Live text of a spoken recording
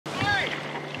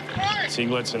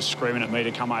singlets are screaming at me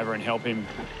to come over and help him.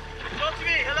 Talk to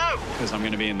me, hello! Because I'm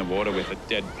going to be in the water with a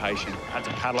dead patient. I had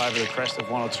to paddle over the crest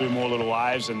of one or two more little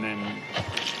waves, and then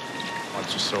I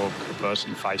just saw the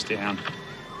person face down,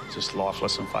 just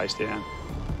lifeless and face down.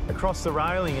 Across the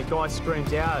railing, a guy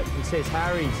screams out and says,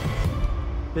 "Harries,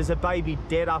 there's a baby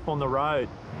dead up on the road."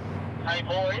 Hey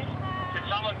boys, can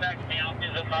someone back me up?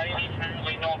 There's a baby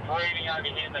apparently not breathing over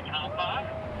here in the car park.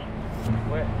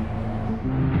 Where?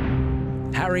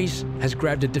 Harries has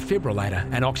grabbed a defibrillator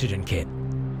and oxygen kit.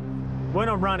 When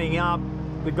I'm running up,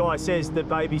 the guy says the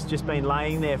baby's just been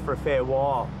laying there for a fair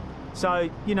while. So,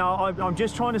 you know, I'm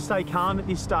just trying to stay calm at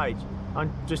this stage.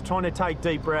 I'm just trying to take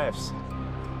deep breaths.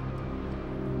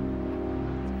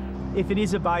 If it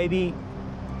is a baby,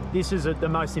 this is the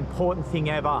most important thing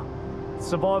ever.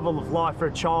 Survival of life for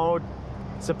a child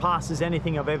surpasses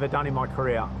anything I've ever done in my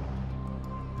career.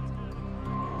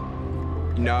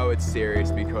 You know it's serious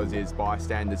because there's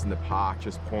bystanders in the park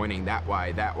just pointing that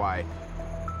way, that way.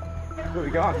 Where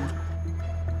we going?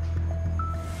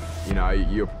 You know,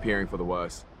 you're preparing for the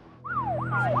worst.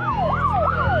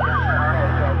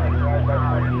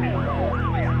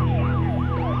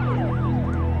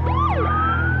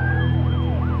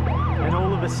 And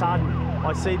all of a sudden,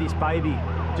 I see this baby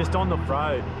just on the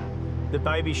road. The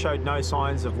baby showed no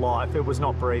signs of life. It was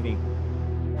not breathing.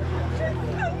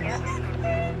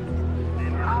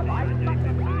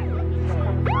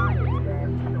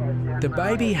 The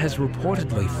baby has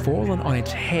reportedly fallen on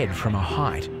its head from a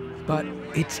height, but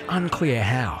it's unclear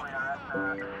how.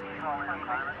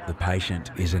 The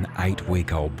patient is an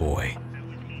 8-week-old boy.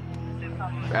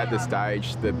 At this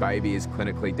stage, the baby is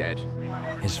clinically dead.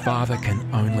 His father can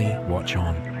only watch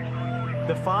on.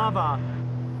 The father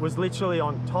was literally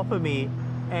on top of me,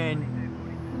 and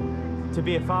to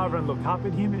be a father and look up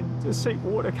at him and to see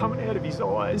water coming out of his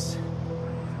eyes.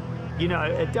 You know,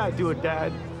 a dad to a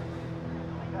dad,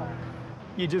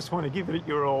 you just want to give it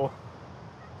your all.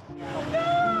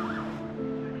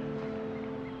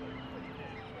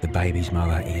 The baby's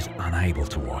mother is unable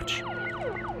to watch.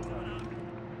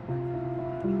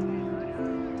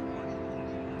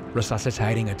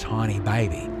 Resuscitating a tiny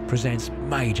baby presents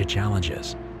major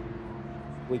challenges.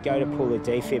 We go to pull the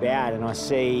defib out and I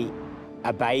see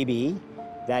a baby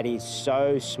that is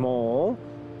so small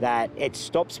that it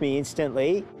stops me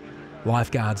instantly.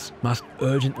 Lifeguards must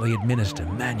urgently administer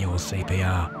manual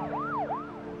CPR.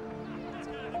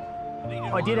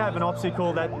 I did have an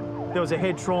obstacle that there was a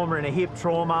head trauma and a hip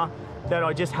trauma that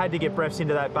I just had to get breaths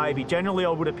into that baby. Generally, I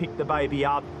would have picked the baby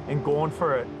up and gone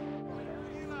for it.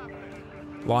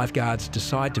 Lifeguards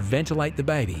decide to ventilate the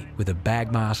baby with a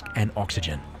bag mask and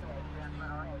oxygen.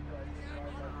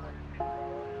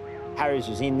 Harries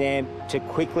was in there to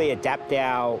quickly adapt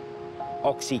our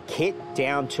oxy kit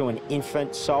down to an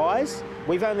infant size.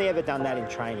 We've only ever done that in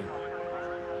training.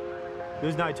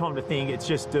 There's no time to think, it's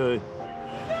just do.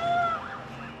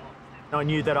 I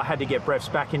knew that I had to get breaths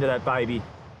back into that baby.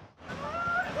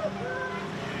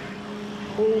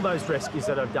 All those rescues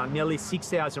that I've done, nearly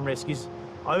 6,000 rescues,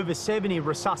 over 70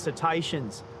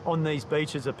 resuscitations on these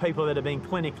beaches of people that have been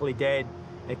clinically dead.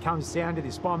 It comes down to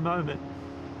this one moment.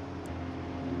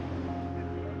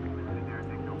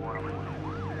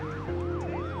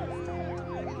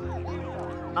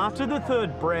 After the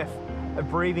third breath of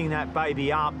breathing that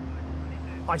baby up,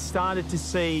 I started to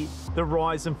see the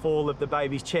rise and fall of the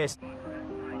baby's chest.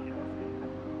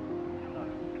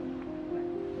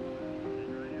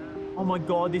 Oh my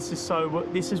God, this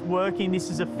is working, this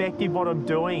is effective what I'm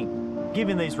doing.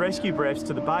 Giving these rescue breaths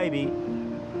to the baby,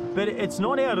 but it's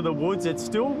not out of the woods, it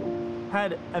still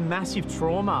had a massive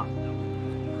trauma.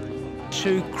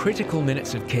 2 critical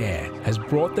minutes of care has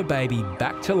brought the baby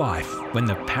back to life when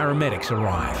the paramedics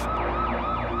arrive.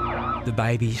 The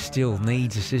baby still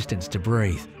needs assistance to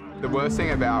breathe. The worst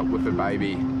thing about with a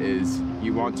baby is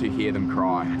you want to hear them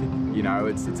cry. You know,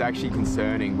 it's actually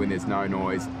concerning when there's no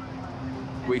noise.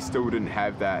 We still didn't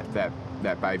have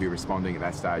that baby responding at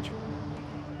that stage.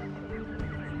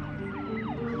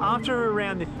 After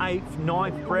around the 8th,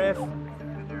 9th breath,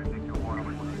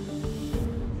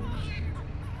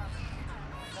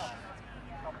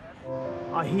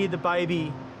 I hear the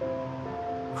baby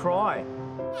cry.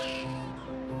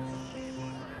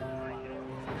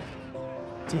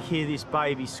 To hear this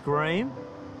baby scream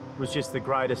was just the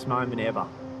greatest moment ever.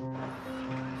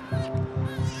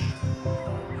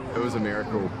 It was a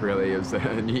miracle, really. It was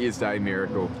a New Year's Day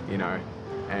miracle, you know,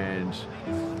 and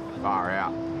far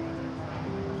out.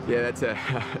 Yeah,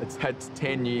 that's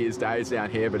 10 New Year's Days down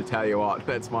here, but I tell you what,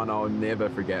 that's one I'll never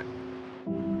forget.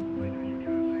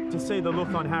 To see the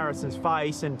look on Harrison's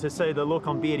face and to see the look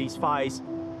on Beardy's face,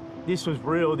 this was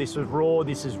real, this was raw,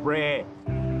 this is rare.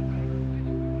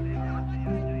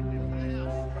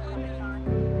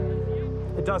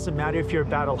 It doesn't matter if you're a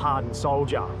battle-hardened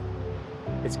soldier.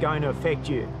 It's going to affect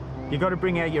you. You've got to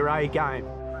bring out your A game.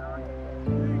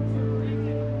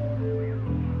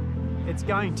 It's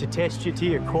going to test you to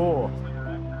your core.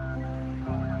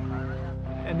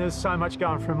 And there's so much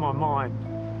going through my mind.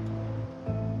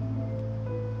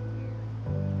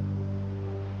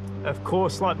 Of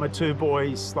course, like my two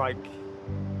boys, like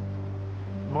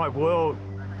my world.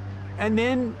 And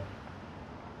then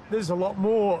there's a lot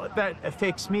more that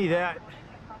affects me. That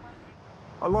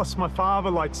I lost my father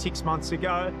like 6 months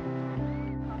ago.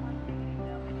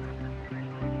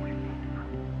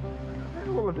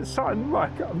 All of a sudden,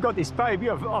 like, I've got this baby,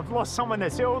 I've lost someone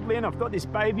that's elderly, and I've got this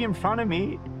baby in front of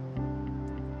me.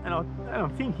 And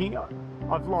I'm thinking,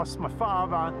 I've lost my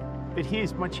father, but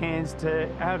here's my chance to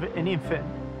have an infant,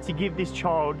 to give this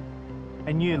child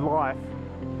a new life.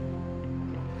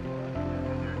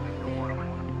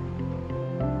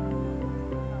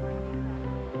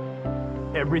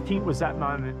 Everything was that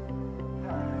moment.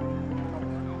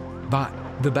 But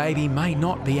the baby may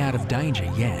not be out of danger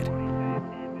yet.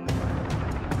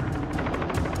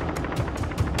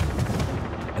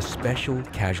 A special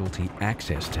casualty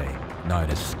access team, known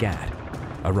as SCAT,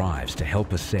 arrives to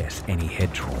help assess any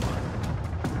head trauma.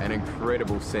 And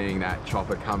incredible seeing that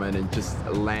chopper come in and just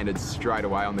landed straight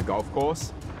away on the golf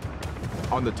course.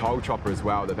 On the toll chopper as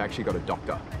well, they've actually got a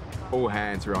doctor. All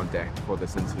hands are on deck for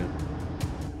this incident.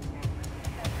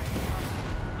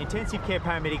 Intensive care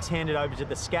paramedics hand it over to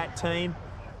the SCAT team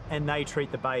and they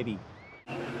treat the baby.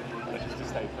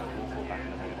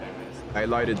 They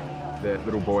loaded the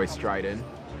little boy straight in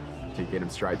to get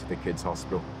him straight to the kids'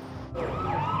 hospital.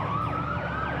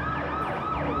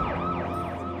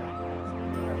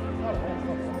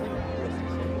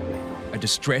 A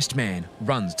distressed man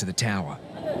runs to the tower.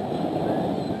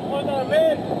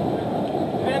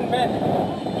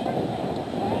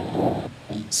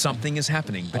 Something is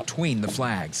happening between the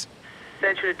flags.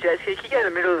 Central jet ski, can you get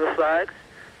in the middle of the flags?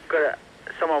 Got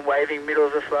someone waving middle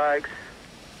of the flags.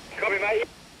 Copy, mate.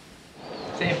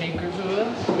 Same thing, group of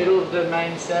them. Middle of the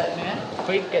main set now.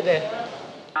 Quick, get there.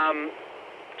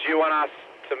 Do you want us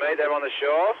to meet them on the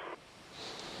shore?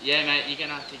 Yeah, mate, you're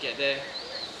gonna have to get there.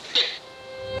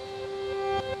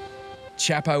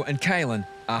 Chapo and Kalen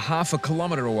are half a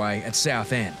kilometre away at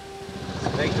Southend.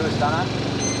 Speak to us, Dana.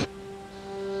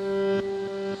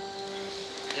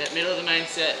 Yeah, middle of the main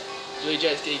set. Blue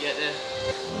jet ski, get there.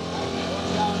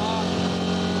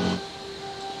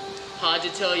 Hard to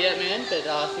tell yet, man, but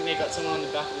I think they got someone on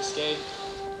the back of the ski.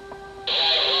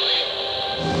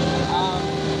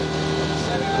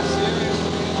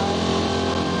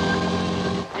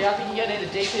 Yeah, I think you get into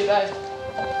DP, babe.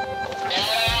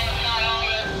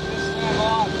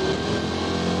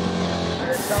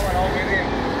 There's someone on with him.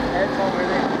 Heads on with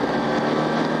him.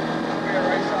 We're going to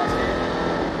resusc here.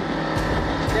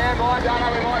 Stand by, Dana,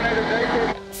 we might need a defib.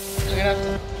 We're gonna have to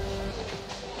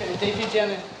get the DP down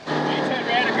there. You turn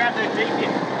around and grab the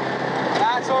defib.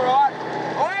 That's all right.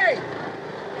 Oi!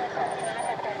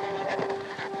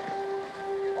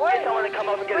 Oi! Someone to come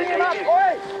up and get a defib.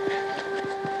 Oi!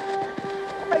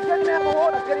 Hey, get him out of the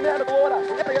water. Get him out of the water. We're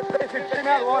going to get the defib. Get him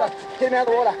out of the water. Get him out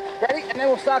of the water. Ready? And then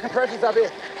we'll start compressions up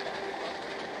here.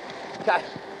 Okay.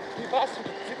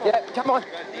 Yeah, come on.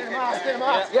 Get a mask, get a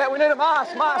mask. Yeah, we need a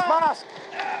mask, mask.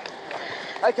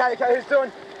 Okay, who's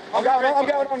doing? I'm going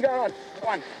on.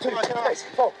 1, 2, 3,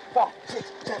 4, 5,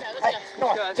 6, 7, 8,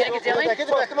 9. Get down in. Get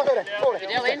the back, come on. 13, 14,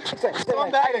 15, 16,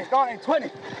 17, 18, 19,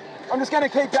 20. I'm just going to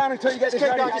keep going until you get this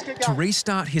ready. Just keep To going.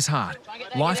 restart his heart,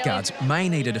 lifeguards may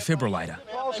need a defibrillator.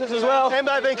 Pulses as well.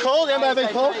 Ambo been called,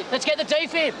 Let's get the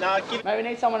defib. Mate, we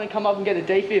need someone to come up and get a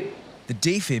defib. The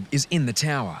defib is in the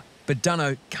tower, but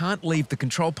Deano can't leave the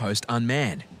control post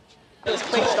unmanned. 15,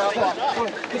 16,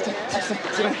 17,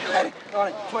 18,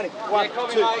 19, 20. 1, 2,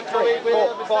 3,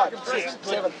 4, 5, 6,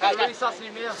 7,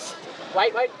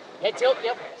 8. Wait. Head tilt,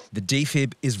 yep. The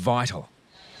defib is vital.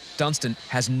 Dunstan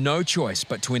has no choice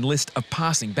but to enlist a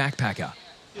passing backpacker.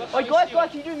 Oi, guys,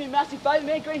 can you do me a massive favour,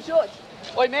 man? Green shorts.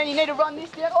 Oi, man, you need to run this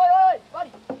down. Oi,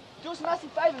 buddy. Do us a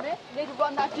massive favour, man. You need to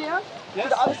run that down to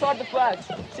the other side of the flags.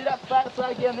 See that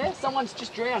flag down there? Someone's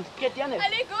just drowned. Get down there.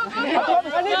 I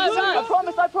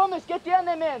promise. Get down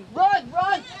there, man. Run.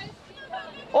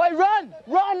 Oi,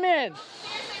 run, man.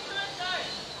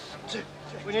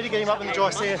 We need to get him up in the dry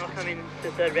sand. I'm in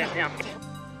the third round now.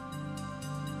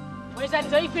 Where's that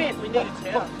defib? We need it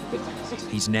down.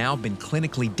 He's now been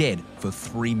clinically dead for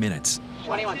 3 minutes.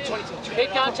 21, 22.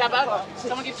 Keep going, Chapo.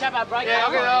 Someone give Chapo a break. Yeah,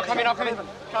 I'll come in. Come on.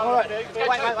 All right. Wait.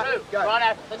 Go. Right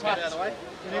out. Let's go.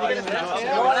 Oi,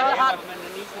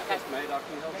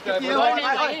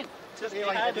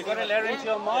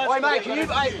 mate, can you,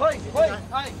 hey, please, hey.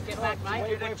 Get back,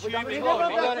 mate.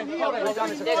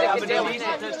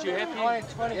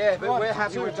 Yeah, but we're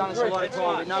happy, we've done this a lot of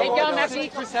time. Keep going,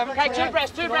 Maxi. Okay, two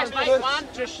breaths, mate. One.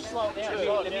 Just slow it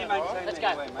down. Let's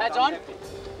go. Pads on.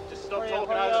 Just stop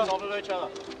talking over the top of each other.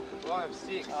 5,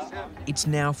 6, 7. It's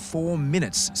now 4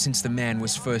 minutes since the man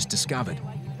was first discovered.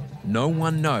 No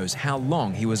one knows how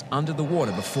long he was under the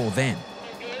water before then.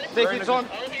 It's on.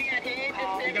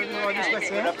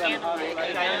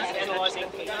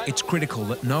 It's critical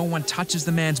that no one touches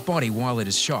the man's body while it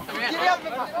is shocked.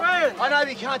 I know, but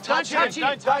you can't touch him.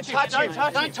 Don't touch him. Don't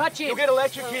touch him. You'll get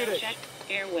electrocuted. Check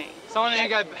airway. Someone need to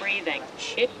go. Breathing.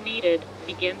 If needed,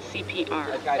 begin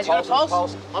CPR. Okay, Has he got a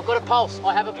pulse? I've got a pulse.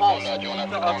 I have a pulse.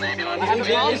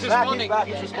 He's responding.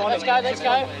 Let's go. Let's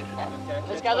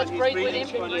go. Let's breathe with him.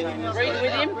 Breathe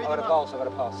with him. I've got a pulse.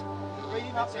 Breathe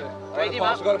him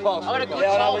up. I've got a pulse. I've got a good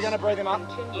Yeah, pulse. we're going to breathe him up.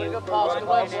 Continue. Good pulse. Good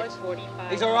work, boys.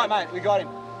 45. He's all right, mate. We got him.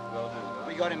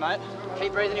 We got him, mate.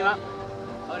 Keep breathing him up.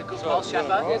 I've got a good pulse,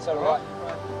 Chapo. Yeah, it's all right.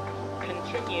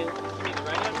 Continue.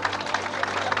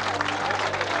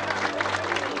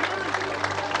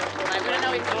 Mate, we don't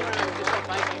know he's talking to him. Just stop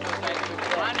making him.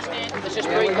 I understand. Let's just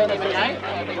breathe with him, okay?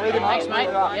 Thanks, mate.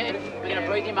 Yeah, we're going to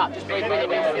breathe him up. Just breathe with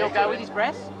him. He'll go with his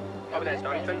breath.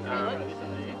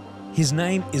 His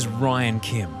name is Ryan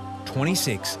Kim,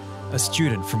 26, a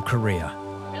student from Korea.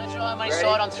 Let's try him on his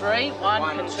side on 3.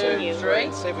 1, 2,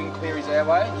 3. See if we can clear his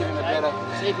airway. Give him a better.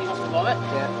 See if he wants to lob it.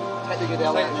 Yeah. Take the good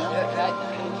airway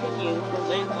now. Continue.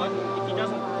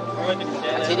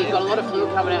 That's it. He's got a lot of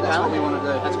fluid coming out, That's what Alan. we want to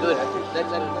do. That's good.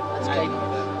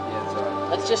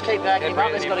 Let's just keep backing him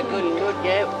up. It's got a good,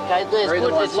 yeah. Okay, there's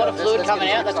good. There's a lot of fluid coming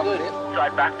out. That's good. Try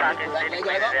backpack and see if you can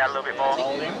clean it out a little bit more. Do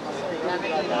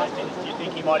you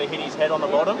think he might have hit his head on the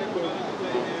bottom?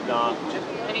 No.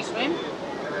 Can he swim? No.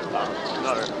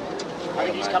 I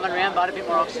think he's coming around, but a bit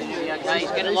more oxygen. He'll be okay. He's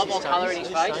getting a lot more colour in his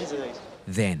face.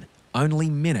 Then, only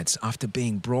minutes after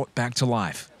being brought back to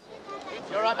life,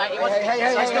 You're all right, mate. Hey,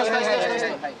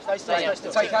 Stay It's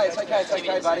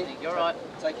okay, buddy. You're all right.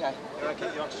 It's okay.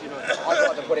 I'd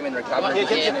like to put him in recovery.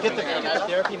 Get the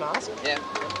therapy mask. Yeah.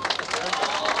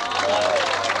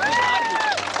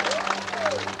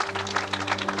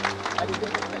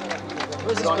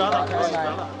 Where's his brother?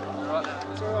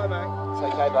 It's all right, mate. It's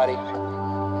okay, buddy.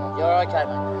 You're okay,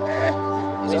 mate.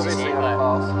 He's obviously got a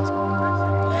pulse.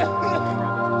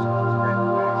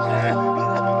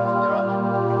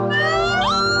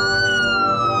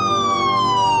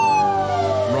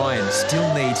 Ryan still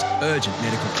needs urgent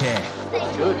medical care.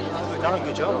 Good. We've done a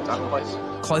good job. Done, boys.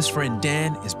 Close friend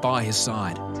Dan is by his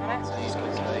side. You're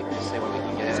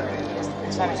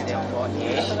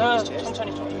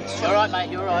all right, mate.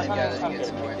 You're all right. Hey,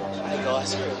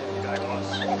 guys. How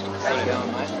you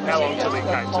going, mate? How long till he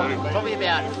came to? Probably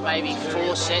about maybe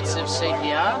 4 sets of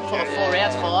CPR. 4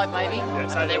 rounds, 5 maybe.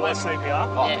 So there was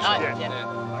CPR?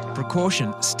 Yeah.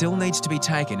 Precaution still needs to be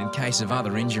taken in case of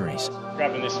other injuries.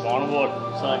 Grabbing this spinal ward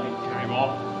so he came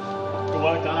off. Good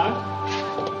work, Deano.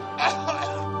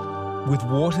 With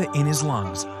water in his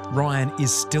lungs, Ryan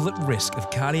is still at risk of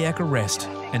cardiac arrest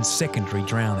and secondary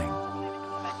drowning.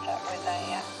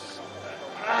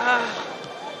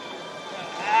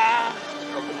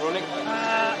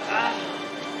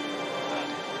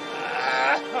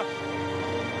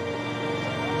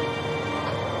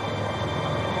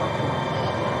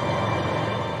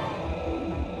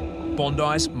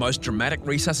 Bondi's most dramatic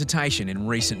resuscitation in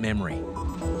recent memory.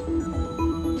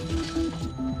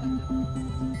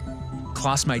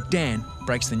 Classmate Dan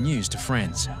breaks the news to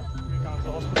friends.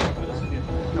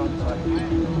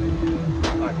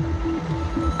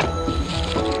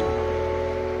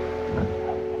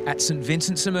 At St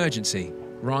Vincent's Emergency,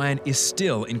 Ryan is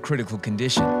still in critical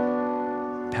condition.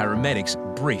 Paramedics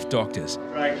brief doctors.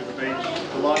 Dragged to the beach.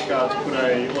 The lifeguards put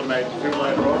a automated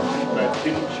defibrillator on, but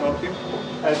didn't shock him.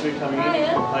 As we're coming in, he's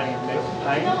complaining of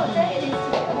pain.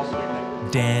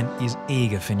 Dan is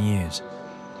eager for news.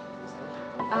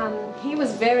 He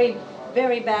was very,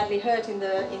 very badly hurt in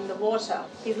the water.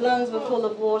 His lungs were full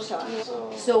of water.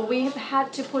 So we have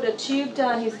had to put a tube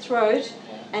down his throat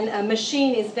and a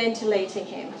machine is ventilating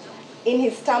him. In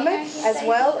his stomach as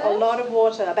well, a lot of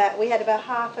water. We had about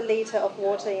half a litre of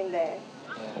water in there.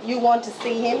 You want to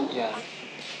see him? Yeah.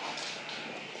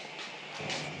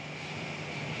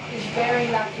 He's very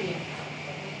lucky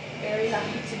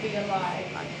to be alive.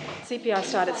 CPR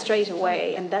started straight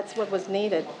away, and that's what was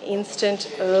needed.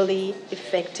 Instant, early,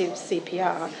 effective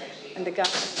CPR. And the guys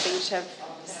at the beach have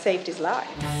saved his life.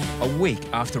 A week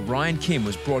after Ryan Kim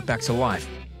was brought back to life,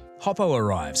 Hoppo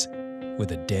arrives.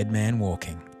 with a dead man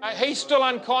walking. He's still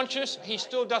unconscious. He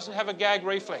still doesn't have a gag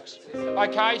reflex.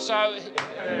 Okay, so...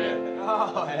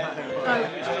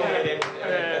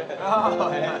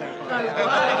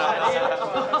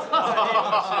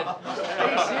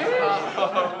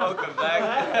 Welcome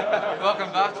back.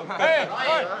 Welcome back. Hey,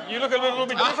 you look a little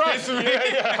bit different.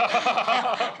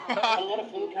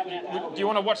 Do you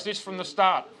want to watch this from the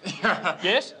start?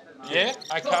 Yes? Yeah?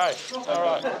 Okay. All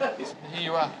right. Here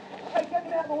you are. Hey, get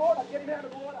him out of the water, get him out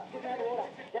of the water, get him out of the water.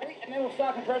 Ready? And then we'll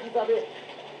start compressions up here.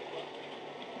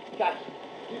 Okay.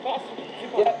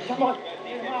 Yeah, come on.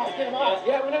 Get a mask, get a mask.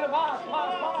 Yeah, we need a mask,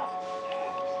 mask.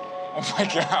 Oh my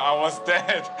God, I was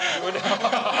dead.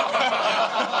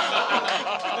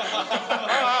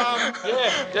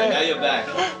 Yeah. Now you're back.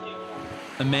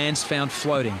 A man's found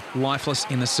floating, lifeless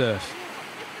in the surf.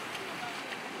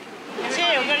 It's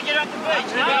here, we're going to get up the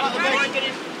beach.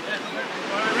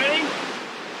 Ready?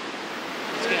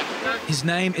 His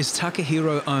name is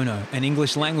Takahiro Ono, an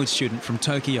English language student from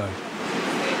Tokyo.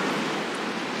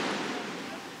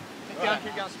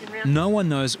 No one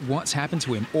knows what's happened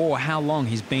to him or how long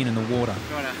he's been in the water.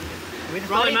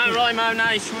 Rolly Mo,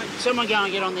 no. Someone go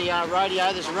and get on the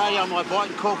radio. There's a radio on my bike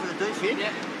and call for the doof here.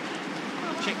 Yeah.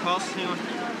 Check pulse, hang on.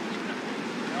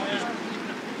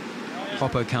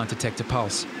 Hoppo can't detect a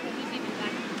pulse.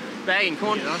 Bagging, come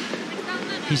on.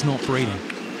 He's not breathing.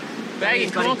 Bagging,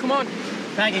 come on.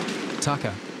 Bagging.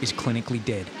 Tucker is clinically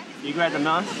dead. You grab the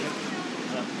mask.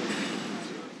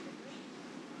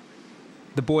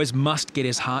 The boys must get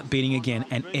his heart beating again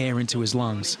and air into his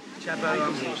lungs.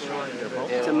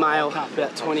 It's a male,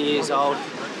 about 20 years old.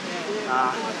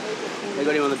 They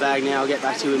got him on the bag now. I'll get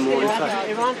back to you in more info.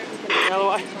 Everyone?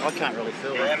 I can't really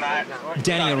feel it.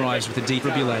 Danny arrives with a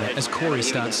defibrillator as Corey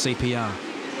starts CPR.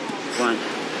 1,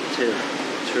 2,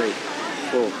 3,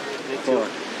 4,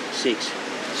 5, 6,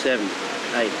 7,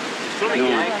 8, 9,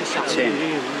 10,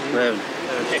 11.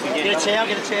 Get a towel.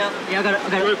 Yeah, I got it.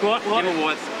 What? Give him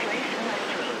what?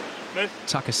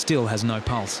 Tucker still has no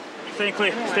pulse. Stand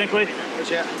clear. Watch out.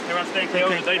 Everyone stand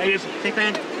clear. Think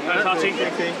clear. No touching.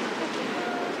 Stand clear.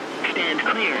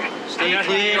 Stand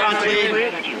clear. Run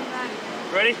clear.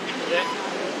 Ready? Yeah.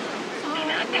 Do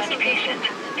not touch patient.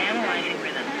 Analyzing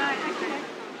rhythm.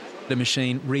 The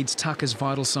machine reads Tucker's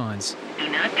vital signs. Do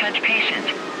not touch patient.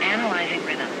 Analyzing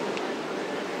rhythm.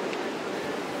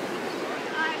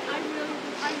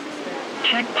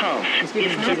 Check pulse.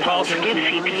 If no pulse, give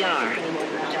CPR.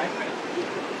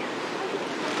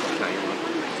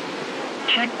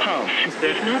 Check pulse.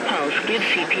 If no pulse, give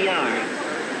CPR.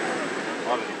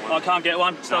 I can't get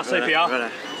one. Start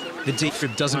CPR. The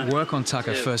defib doesn't work on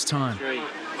Tucker first time. 3,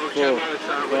 4,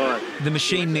 5. The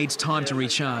machine needs time to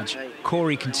recharge.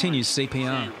 Corey continues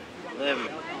CPR. 11,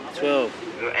 12.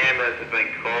 The ambulance has been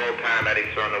called.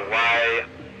 Paramedics are on the way.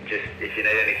 Just if you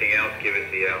need anything else, give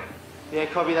us a yell. Yeah,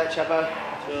 copy that, Chapo.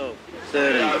 12,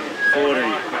 13,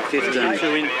 14,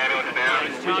 15.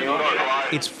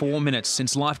 It's 4 minutes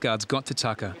since lifeguards got to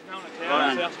Tucker.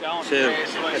 1, 2,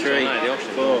 3,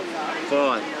 4,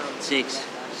 5, 6,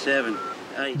 7,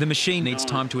 8. The machine needs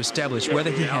time to establish whether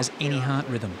he has any heart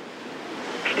rhythm.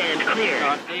 Stand clear.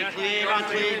 Run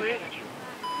clear.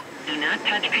 Do not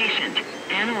touch patient.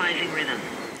 Analyzing rhythm.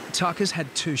 Tucker's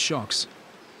had 2 shocks.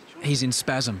 He's in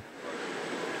spasm.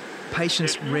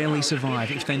 Patients rarely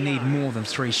survive if they need more than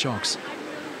 3 shocks.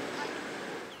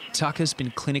 Tucker's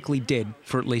been clinically dead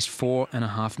for at least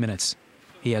 4.5 minutes.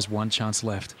 He has 1 chance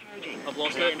left. I've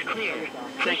lost it.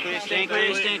 Stand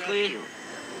clear.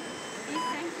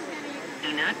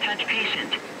 Do not touch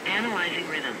patient. Analyzing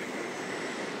rhythm.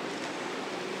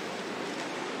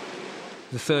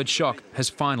 The 3rd shock has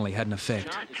finally had an effect.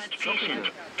 Do not touch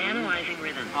patient. Analyzing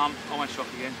rhythm. I want shock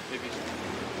again.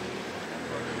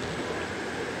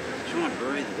 Trying to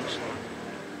breathe, it looks like.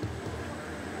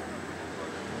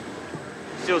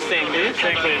 Still stand clear.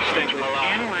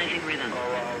 Analyzing rhythm.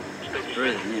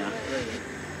 Breathing, yeah.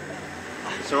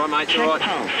 It's all right, mate. It's all right.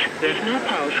 Pulse. If no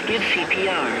pulse, give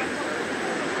CPR.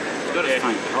 It's got a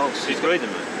faint pulse. He's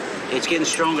breathing, mate. It's getting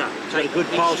stronger. Take a good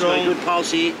pulse. Got a good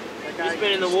pulse here. You've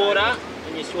been in the water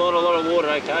and you swallowed a lot of water,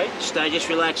 okay? Just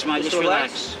relax, mate. Just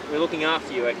relax. We're looking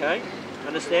after you, okay?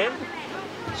 Understand?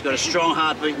 It's got a strong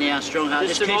heartbeat now. Strong heart.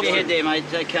 Just keep your head there, mate.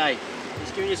 It's okay.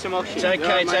 Just giving you some oxygen. It's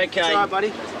okay. It's okay. It's all right,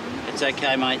 buddy. It's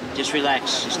okay, mate. Just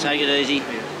relax. Just take it easy.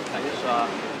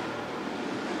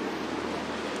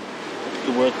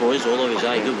 Good work, boys. All of us,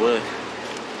 eh? Good work.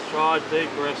 Try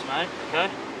deep breaths, mate. Okay?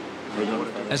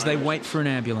 As they wait for an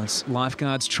ambulance,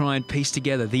 lifeguards try and piece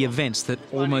together the events that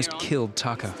almost killed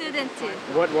Tucker.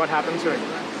 What happened to him?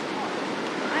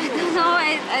 I don't know.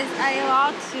 I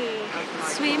allowed to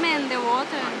swim in the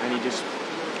water. And he just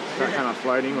that kind of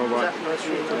floating or what?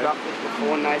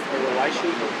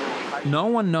 No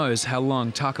one knows how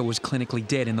long Tucker was clinically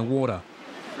dead in the water.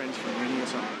 Friends from uni or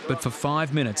something. But for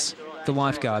 5 minutes, the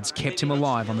lifeguards kept him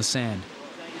alive on the sand.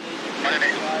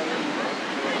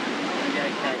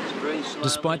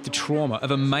 Despite the trauma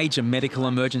of a major medical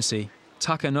emergency,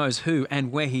 Tucker knows who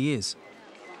and where he is.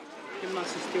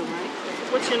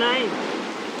 What's your name?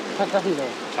 Takahiro.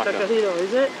 Takahiro,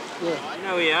 is it? Yeah. You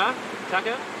know where you are? Tucker?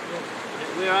 Yeah.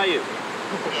 Where are you?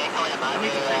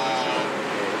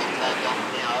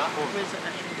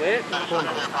 Where?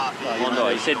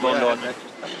 Bondi. You said Bondi.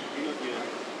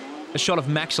 A shot of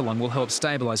Maxi will help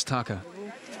stabilise Tucker.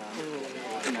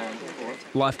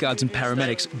 Lifeguards and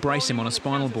paramedics brace him on a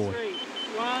spinal board.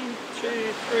 1,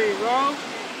 2, 3, roll.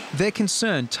 They're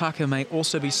concerned Tucker may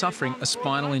also be suffering a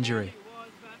spinal injury.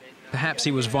 Perhaps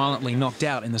he was violently knocked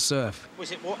out in the surf.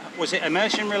 Was it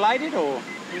immersion related or?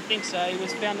 We think so. He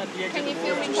was found at the edge of the water.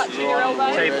 Can you feel me touching your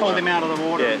elbow? So you pulled him out of the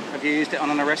water. Yeah. Have you used it on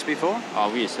an arrest before?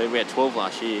 Oh, we had 12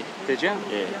 last year. Did you?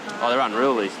 Yeah. Oh, they're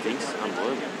unreal, these things.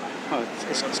 Unbelievable. Oh,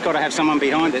 it's got to have someone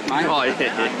behind it, mate. Oh,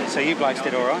 yeah. So you blokes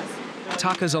did all right?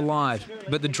 Tucker's alive,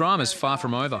 but the drama's far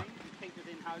from over.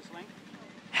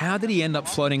 How did he end up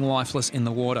floating lifeless in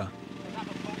the water?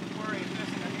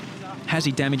 Has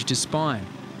he damaged his spine?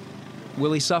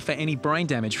 Will he suffer any brain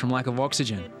damage from lack of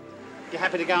oxygen? You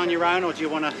happy to go on your own, or do you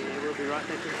want to? Yeah, we'll be right,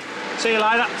 thank you. See you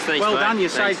later. Thanks, well mate. done, you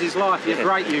Thanks. saved his life. You're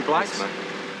great, you blokes. Thanks,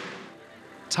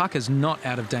 Tucker's not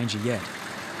out of danger yet.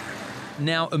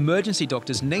 Now, emergency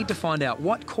doctors need to find out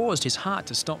what caused his heart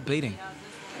to stop beating.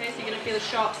 Okay, so you're going to feel a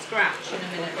sharp scratch in a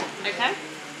minute, okay?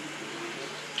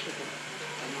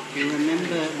 Do you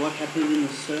remember what happened in the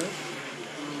surf?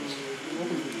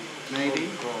 Maybe.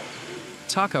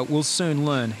 Tucker will soon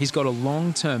learn he's got a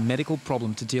long-term medical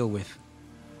problem to deal with.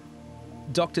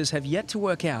 Doctors have yet to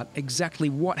work out exactly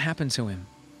what happened to him.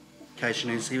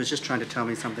 He was just trying to tell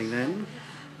me something then.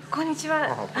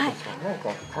 Konnichiwa.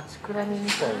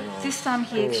 This time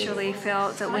he actually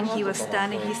felt that when he was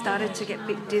standing, he started to get a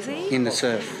bit dizzy. In the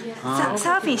surf?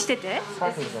 Surfing してて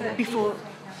before,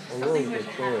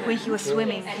 when he was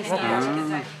swimming, he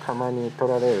started. たまに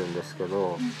取られるんですけ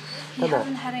ど。 He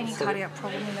hasn't had any cardiac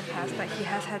problem in the past, but he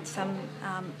has had some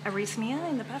arrhythmia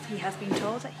in the past. He has been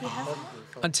told that he has.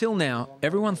 Until now,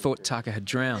 everyone thought Tucker had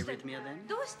drowned.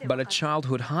 But a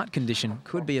childhood heart condition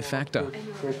could be a factor.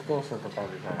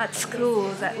 At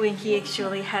school, that when he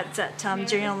actually had that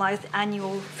generalized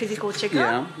annual physical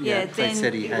checkup, then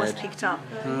said he it was had. picked up.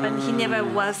 But he never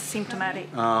was symptomatic.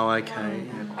 Oh, okay.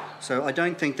 So I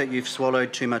don't think that you've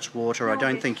swallowed too much water. I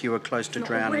don't think you were close to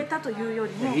drowning.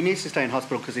 He needs to stay in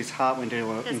hospital because his heart went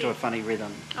into a funny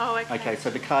rhythm. Oh, okay. Okay, so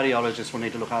the cardiologist will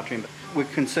need to look after him. We're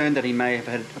concerned that he may have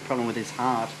had a problem with his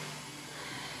heart.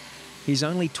 He's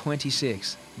only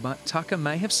 26, but Tucker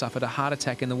may have suffered a heart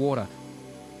attack in the water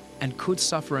and could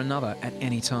suffer another at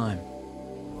any time.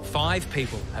 5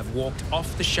 people have walked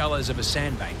off the shallows of a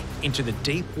sandbank into the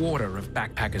deep water of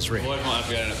Backpackers Reef.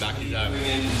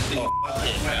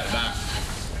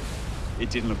 It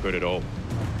didn't look good at all.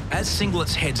 As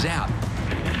Singlets heads out,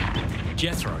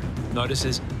 Jethro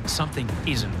notices something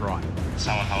isn't right.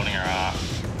 Someone holding her arm.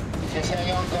 Just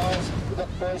hang on, guys. We've got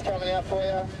the boys coming out for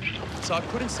you. So I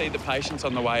couldn't see the patients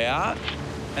on the way out.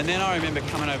 And then I remember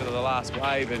coming over to the last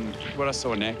wave, and what I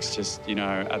saw next just, you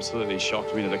know, absolutely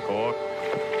shocked me to the core.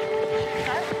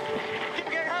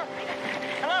 People getting up.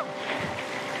 Hello.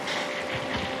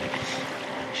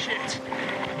 Shit.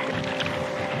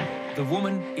 The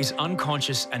woman is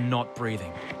unconscious and not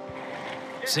breathing.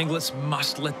 Singlets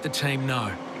must let the team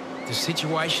know. The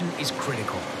situation is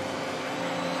critical.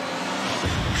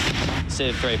 Instead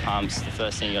of 3 pumps, the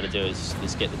first thing you got to do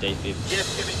is get the defib.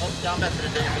 Going back to the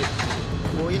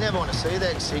defib. Well, you never want to see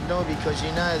that signal because you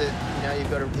know that you've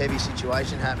got a heavy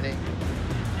situation happening.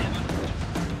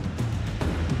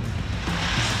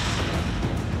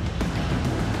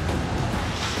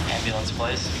 Ambulance,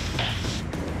 please.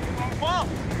 Wow,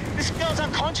 this girl's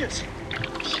unconscious.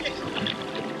 Shit.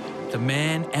 The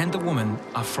man and the woman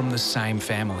are from the same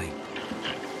family.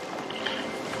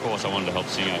 Of course, I wanted to help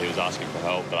Singer. He was asking for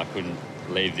help, but I couldn't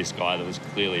leave this guy that was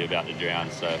clearly about to drown,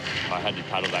 so I had to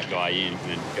paddle that guy in and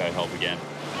then go help again.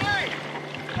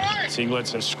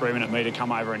 Singlets are screaming at me to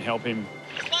come over and help him.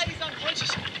 This lady's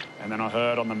unconscious. And then I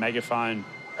heard on the megaphone.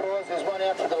 There's one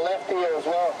out to the left here as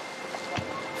well.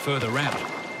 Further out,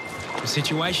 the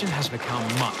situation has become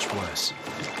much worse.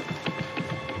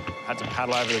 Had to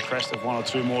paddle over the crest of 1 or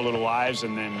 2 more little waves,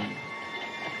 and then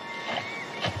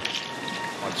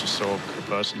I just saw the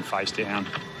person face down,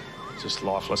 just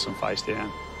lifeless and face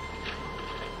down.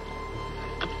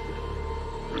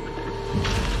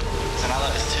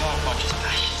 There's 2 unconscious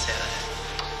patients out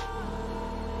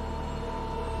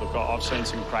look, I've seen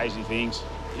some crazy things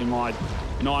in my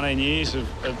 19 years of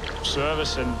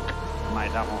service, and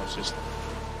mate, that one was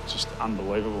just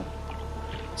unbelievable.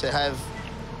 To have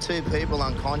two people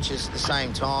unconscious at the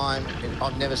same time,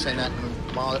 I've never seen that in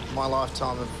my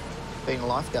lifetime of being a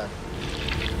lifeguard.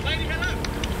 Lady, hello.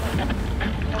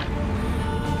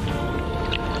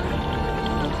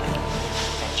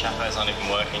 Chapo's not even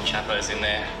working, Chapo's in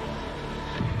there.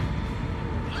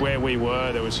 Where we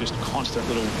were, there was just constant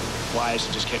little waves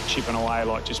that just kept chipping away,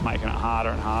 like just making it harder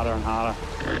and harder and harder.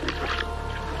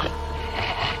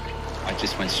 I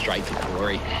just went straight for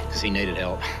Corey because he needed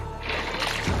help.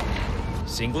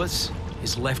 Singlets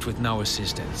is left with no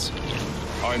assistance.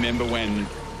 I remember when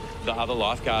the other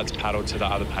lifeguards paddled to the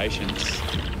other patients.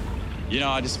 You know,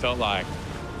 I just felt like,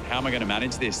 how am I going to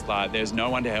manage this? Like, there's no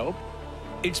one to help.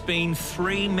 It's been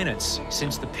 3 minutes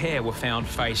since the pair were found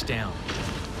face down.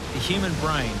 The human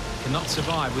brain cannot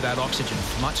survive without oxygen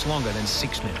for much longer than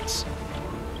 6 minutes.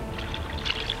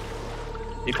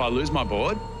 If I lose my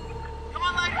board, Come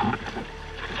on, lady.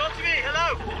 Talk to me.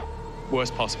 Hello.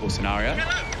 worst possible scenario.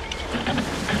 Hello.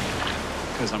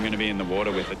 Because I'm going to be in the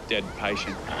water with a dead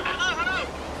patient. Hello.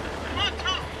 Come on,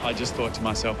 talk. I just thought to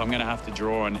myself, I'm going to have to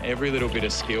draw on every little bit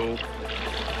of skill,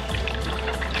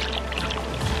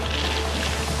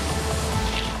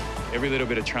 every little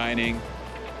bit of training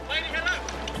Lady,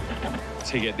 hello.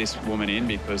 to get this woman in,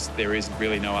 because there is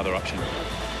really no other option.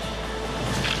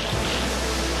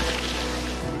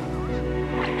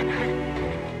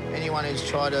 Anyone who's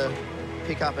tried to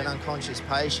pick up an unconscious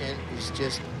patient is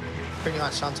just pretty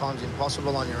much sometimes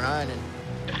impossible on your own. And,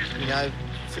 you know,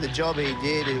 for the job he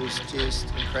did, it was just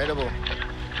incredible.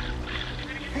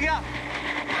 Pick it up.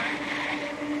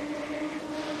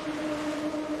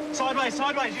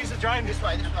 Sideways. Use the drone. This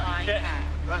way. Yeah.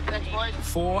 Right, thanks, boys.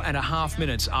 4.5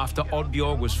 minutes after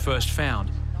Oddbjørg was first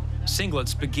found,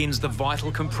 Singlets begins the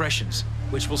vital compressions,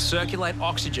 which will circulate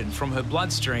oxygen from her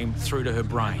bloodstream through to her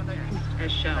brain.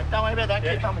 Don't worry about that.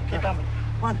 Keep pumping.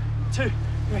 1, 2,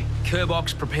 3.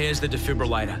 Kerbox prepares the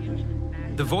defibrillator.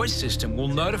 The voice system will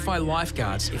notify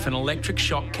lifeguards if an electric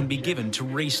shock can be given to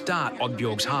restart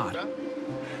Oddbjørg's heart.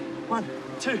 1,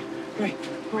 2, 3,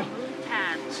 4,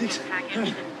 6,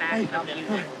 7, 8,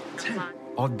 9, 10.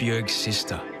 Oddbjørg's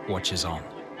sister watches on.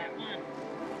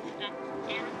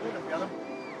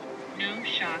 No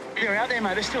shock. They're out there,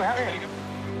 mate. They're still out there.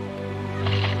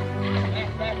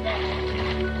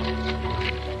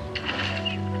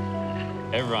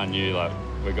 Everyone knew, like,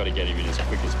 we've got to get him in as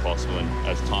quick as possible, and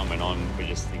as time went on, we're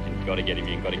just thinking, got to get him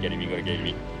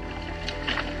in.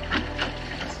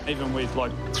 Even with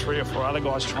like 3 or 4 other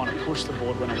guys trying to push the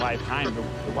board when a wave came, the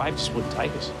wave just wouldn't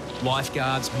take us.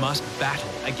 Lifeguards must battle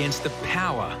against the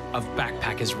power of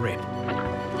backpackers' rip.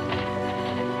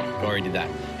 Corey did that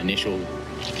initial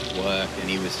work and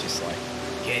he was just like,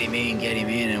 get him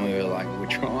in, and we were like, we're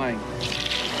trying.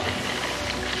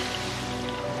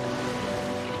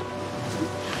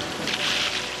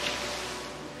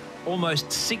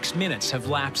 Almost 6 minutes have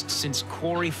lapsed since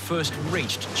Corey first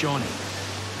reached Johnny.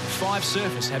 5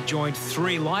 surfers have joined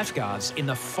 3 lifeguards in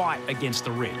the fight against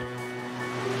the rip.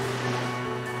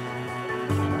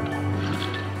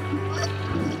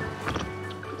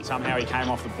 Somehow he came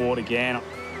off the board again. It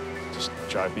just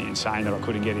drove me insane that I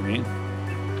couldn't get him in.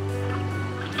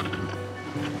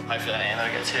 Hopefully that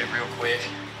ammo gets hit real quick.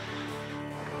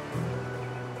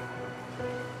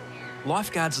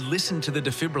 Lifeguards listen to the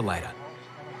defibrillator.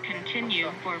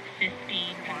 Continue for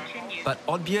 15. Continue. But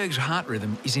Oddbjørg's heart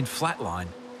rhythm is in flatline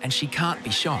and she can't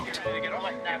be shocked. 1.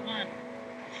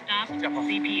 Stop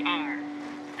CPR.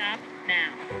 Stop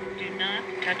now. Do not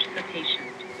touch the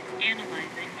patient.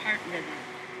 Analyzing heart rhythm.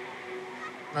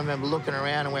 I remember looking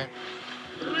around and went,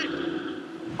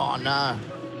 oh no.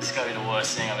 This has got to be the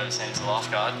worst thing I've ever seen as a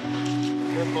lifeguard.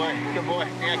 Good boy.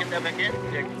 Now get that back in.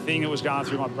 The thing that was going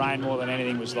through my brain more than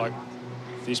anything was like,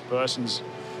 this person's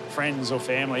friends or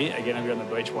family are going to be on the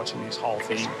beach watching this whole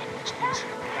thing.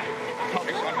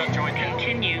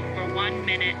 Continue for 1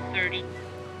 minute 30.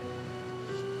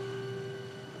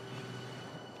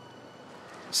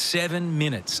 7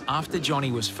 minutes after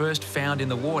Johnny was first found in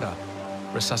the water,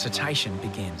 resuscitation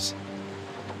begins.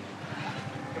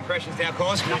 Compressions down,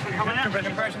 cause. Nothing coming out.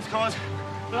 Compressions, cause.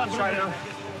 Straight on.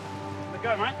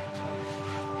 Go, mate.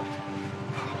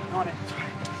 On it.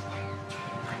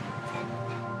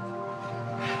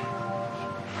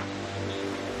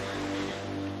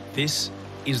 This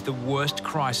is the worst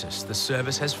crisis the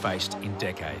service has faced in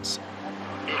decades.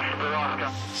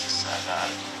 So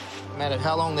bad. No matter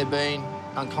how long they've been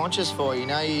unconscious for, you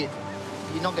know, you're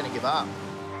not going to give up.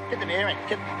 Get the air in.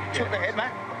 Tilt the head,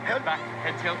 mate. Head back.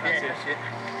 Head tilt. That's it.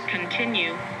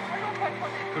 Continue.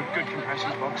 Good compression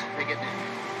box. They're getting there.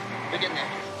 They're getting there.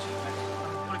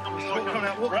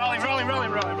 Rolling. Rolling, mate.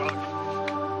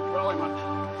 Roll,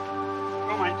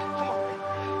 mate.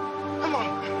 Come on.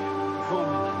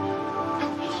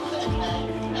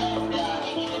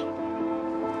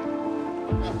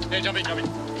 Yeah, jump in.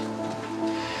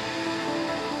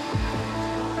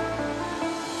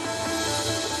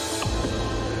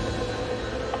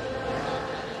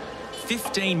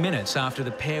 15 minutes after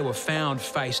the pair were found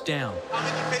face down, How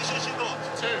many patients you got?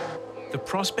 2. the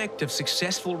prospect of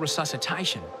successful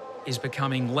resuscitation is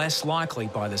becoming less likely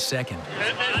by the second.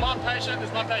 There's one patient.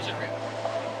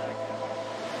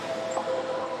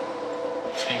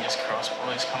 Fingers crossed,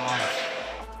 boys, come on.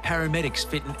 Paramedics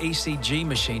fit an ECG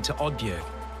machine to Oddbjerg,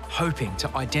 hoping to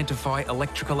identify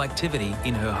electrical activity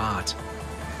in her heart.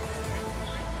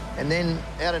 And then,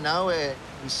 out of nowhere,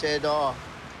 he said, oh,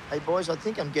 hey, boys, I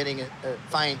think I'm getting a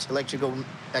faint electrical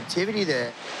activity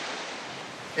there.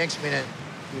 Next minute,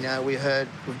 you know, we heard,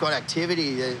 we've got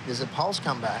activity, there's a pulse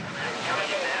come back.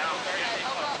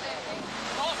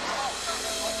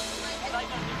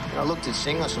 And I looked at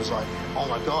Singles, was like, oh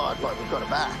my God, like, we've got her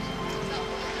back.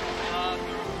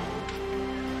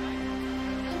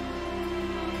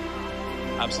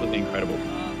 Absolutely incredible.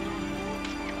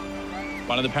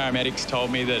 One of the paramedics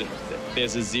told me that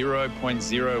there's a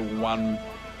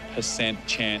 0.01%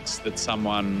 chance that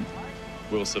someone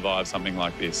will survive something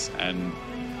like this, and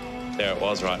there it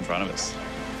was right in front of us.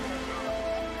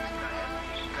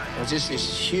 It was just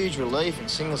this huge relief, and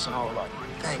Singles and I were like,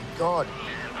 thank God.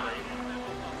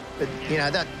 But, you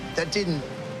know, that didn't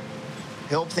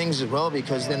help things as well,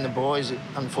 because then the boys,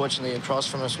 unfortunately, across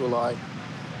from us were like,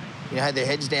 you know, had their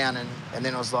heads down, and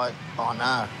then I was like, oh,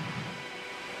 no.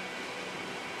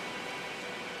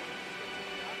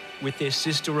 With their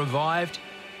sister revived,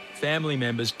 family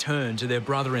members turned to their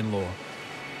brother-in-law.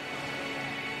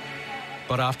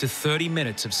 But after 30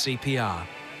 minutes of CPR,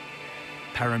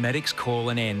 paramedics call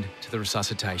an end to the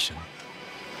resuscitation.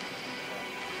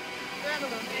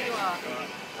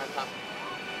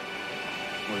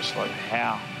 We're just like,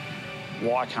 how?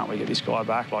 Why can't we get this guy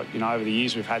back? Like, you know, over the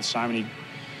years we've had so many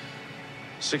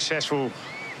successful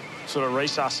sort of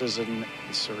resusces, and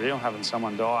it's surreal having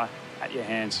someone die at your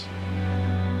hands.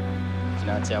 You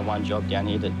know, it's our one job down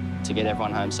here to get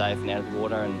everyone home safe and out of the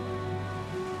water, and,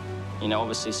 you know,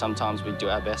 obviously sometimes we do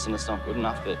our best and it's not good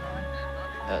enough, but it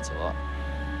hurts a lot.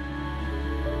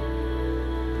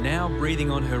 Now breathing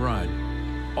on her own,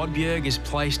 Oddbjerg is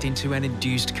placed into an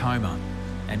induced coma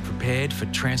and prepared for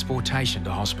transportation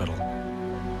to hospital.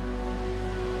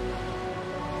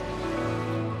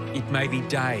 It may be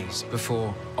days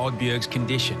before Oddbjerg's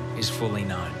condition is fully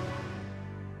known.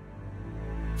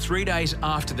 3 days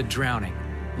after the drowning,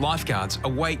 lifeguards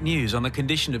await news on the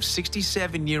condition of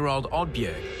 67-year-old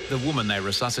Oddbjerg, the woman they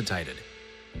resuscitated.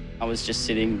 I was just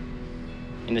sitting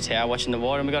in the tower watching the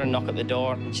water, and we got a knock at the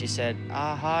door, and she said,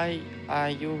 hi,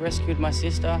 you rescued my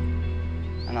sister?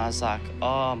 And I was like,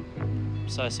 oh, I'm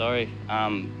so sorry.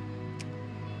 And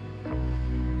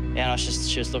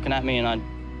she was looking at me, and I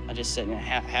just said,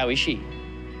 how is she?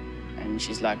 And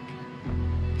she's like,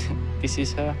 this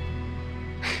is her.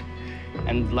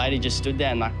 And the lady just stood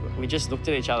there, and like we just looked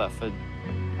at each other for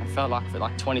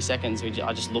 20 seconds.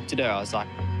 I just looked at her. I was like,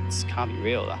 this can't be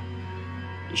real. Like,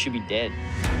 you should be dead.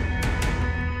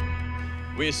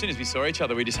 As soon as we saw each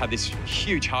other, we just had this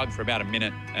huge hug for about a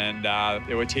minute, and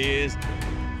there were tears.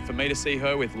 For me to see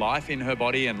her with life in her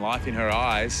body and life in her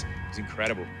eyes was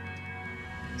incredible.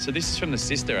 So this is from the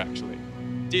sister, actually.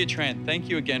 Dear Trent, thank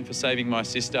you again for saving my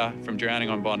sister from drowning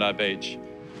on Bondi Beach.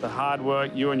 The hard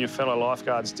work you and your fellow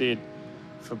lifeguards did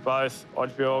for both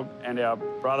Oddbjerg and our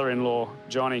brother-in-law,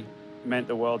 Johnny, meant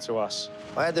the world to us.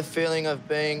 I had the feeling of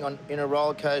being in a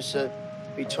roller coaster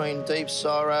between deep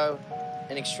sorrow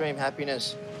and extreme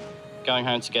happiness. Going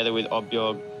home together with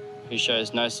Oddbjerg, who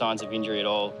shows no signs of injury at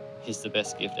all, is the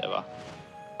best gift ever.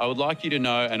 I would like you to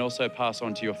know, and also pass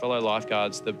on to your fellow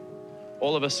lifeguards, that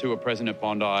all of us who were present at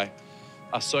Bondi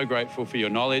are so grateful for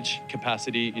your knowledge,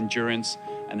 capacity, endurance,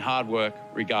 and hard work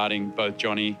regarding both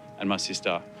Johnny and my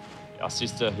sister. Our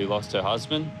sister, who lost her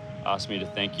husband, asked me to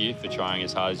thank you for trying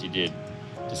as hard as you did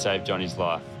to save Johnny's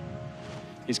life.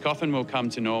 His coffin will come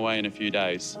to Norway in a few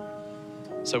days,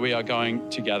 so we are going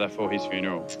together for his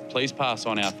funeral. Please pass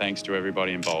on our thanks to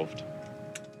everybody involved.